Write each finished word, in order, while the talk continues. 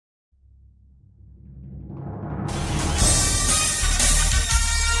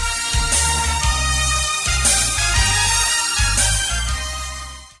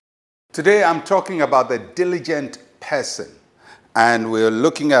Today I'm talking about the diligent person, and we're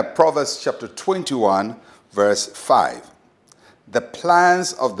looking at Proverbs chapter 21, verse 5. The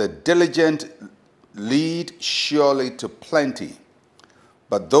plans of the diligent lead surely to plenty,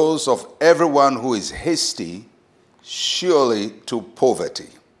 but those of everyone who is hasty surely to poverty.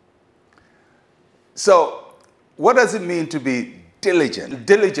 So, what does it mean to be diligent?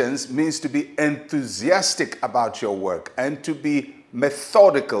 Diligence means to be enthusiastic about your work and to be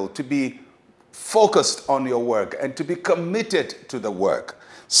methodical, to be focused on your work and to be committed to the work.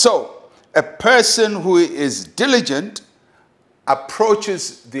 So, a person who is diligent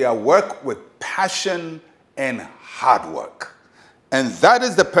approaches their work with passion and hard work. And that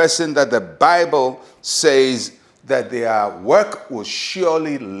is the person that the Bible says that their work will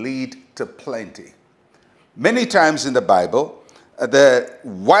surely lead to plenty. Many times in the Bible, the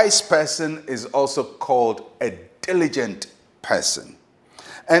wise person is also called a diligent person.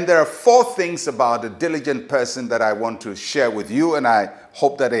 And there are four things about a diligent person that I want to share with you, and I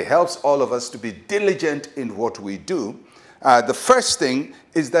hope that it helps all of us to be diligent in what we do. The first thing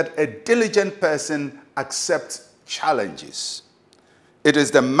is that a diligent person accepts challenges. It is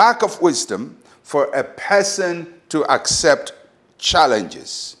the mark of wisdom for a person to accept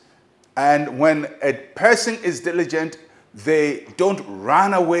challenges. And when a person is diligent, they don't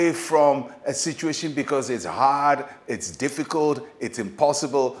run away from a situation because it's hard, it's difficult, it's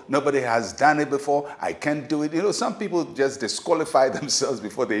impossible, nobody has done it before, I can't do it. You know, some people just disqualify themselves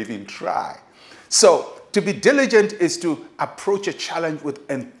before they even try. So, to be diligent is to approach a challenge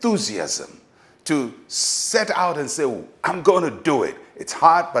with enthusiasm, to set out and say, oh, I'm going to do it. It's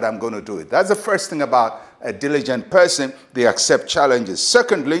hard, but I'm going to do it. That's the first thing about a diligent person. They accept challenges.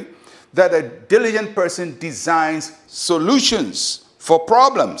 Secondly, that a diligent person designs solutions for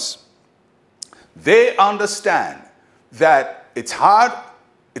problems. They understand that it's hard,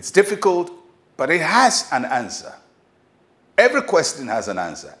 it's difficult, but it has an answer. Every question has an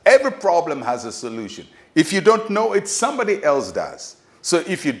answer. Every problem has a solution. If you don't know it, somebody else does. So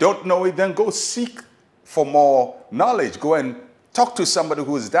if you don't know it, then go seek for more knowledge. Go and talk to somebody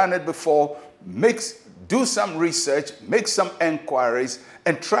who's done it before. Do some research, make some inquiries,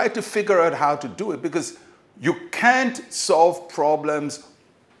 and try to figure out how to do it, because you can't solve problems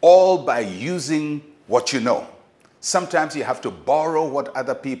all by using what you know. Sometimes you have to borrow what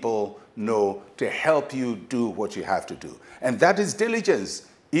other people know to help you do what you have to do. And that is diligence.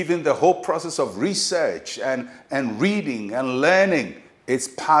 Even the whole process of research and reading and learning is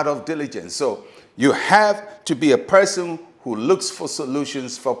part of diligence. So you have to be a person who looks for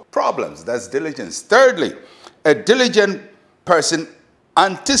solutions for problems. That's diligence. Thirdly, a diligent person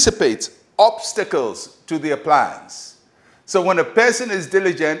anticipates obstacles to their plans. So when a person is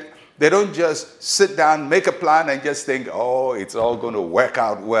diligent, they don't just sit down, make a plan, and just think, oh, it's all going to work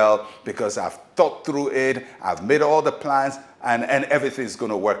out well because I've thought through it, I've made all the plans, and everything's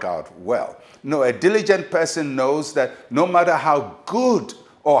going to work out well. No, a diligent person knows that no matter how good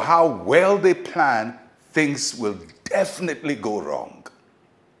or how well they plan, things will definitely go wrong.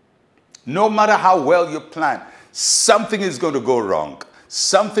 No matter how well you plan, something is going to go wrong.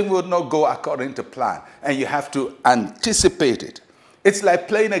 Something will not go according to plan, and you have to anticipate it. It's like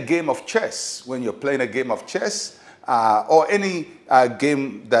playing a game of chess. When you're playing a game of chess or any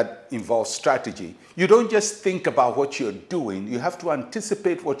game that involves strategy, you don't just think about what you're doing. You have to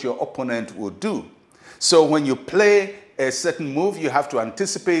anticipate what your opponent will do. So when you play a certain move, you have to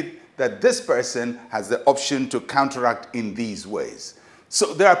anticipate that this person has the option to counteract in these ways.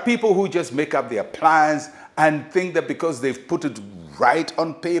 So there are people who just make up their plans and think that because they've put it right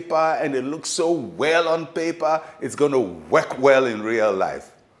on paper and it looks so well on paper, it's going to work well in real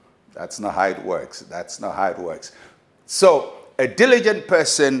life. That's not how it works. That's not how it works. So a diligent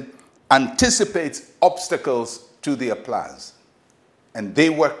person anticipates obstacles to their plans, and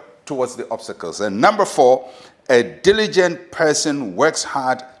they work towards the obstacles. And number 4, a diligent person works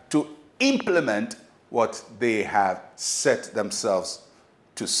hard to implement what they have set themselves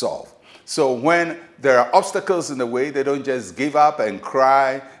to solve. So when there are obstacles in the way, they don't just give up and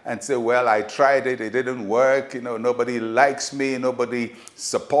cry and say, well, I tried it, it didn't work, you know, nobody likes me, nobody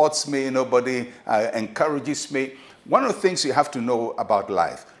supports me, nobody encourages me. One of the things you have to know about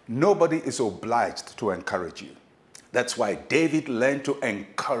life, nobody is obliged to encourage you. That's why David learned to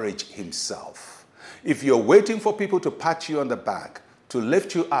encourage himself. If you're waiting for people to pat you on the back, to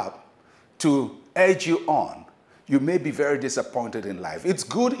lift you up, to urge you on, you may be very disappointed in life. It's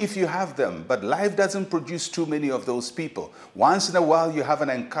good if you have them, but life doesn't produce too many of those people. Once in a while, you have an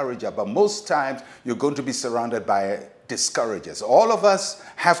encourager, but most times, you're going to be surrounded by discouragers. All of us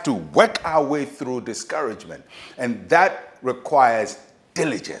have to work our way through discouragement, and that requires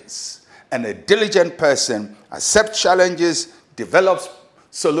diligence. And a diligent person accepts challenges, develops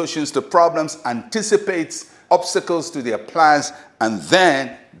solutions to problems, anticipates obstacles to their plans, and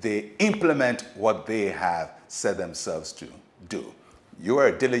then they implement what they have set themselves to do. You are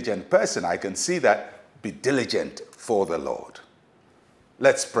a diligent person. I can see that. Be diligent for the Lord.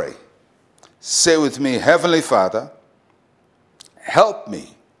 Let's pray. Say with me, Heavenly Father, help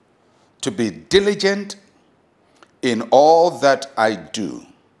me to be diligent in all that I do.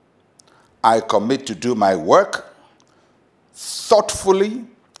 I commit to do my work thoughtfully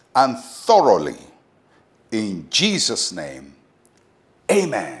and thoroughly. In Jesus' name,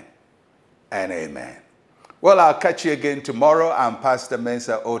 amen and amen. Well, I'll catch you again tomorrow. I'm Pastor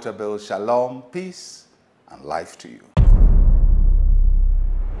Mensa Otabil. Shalom, peace, and life to you.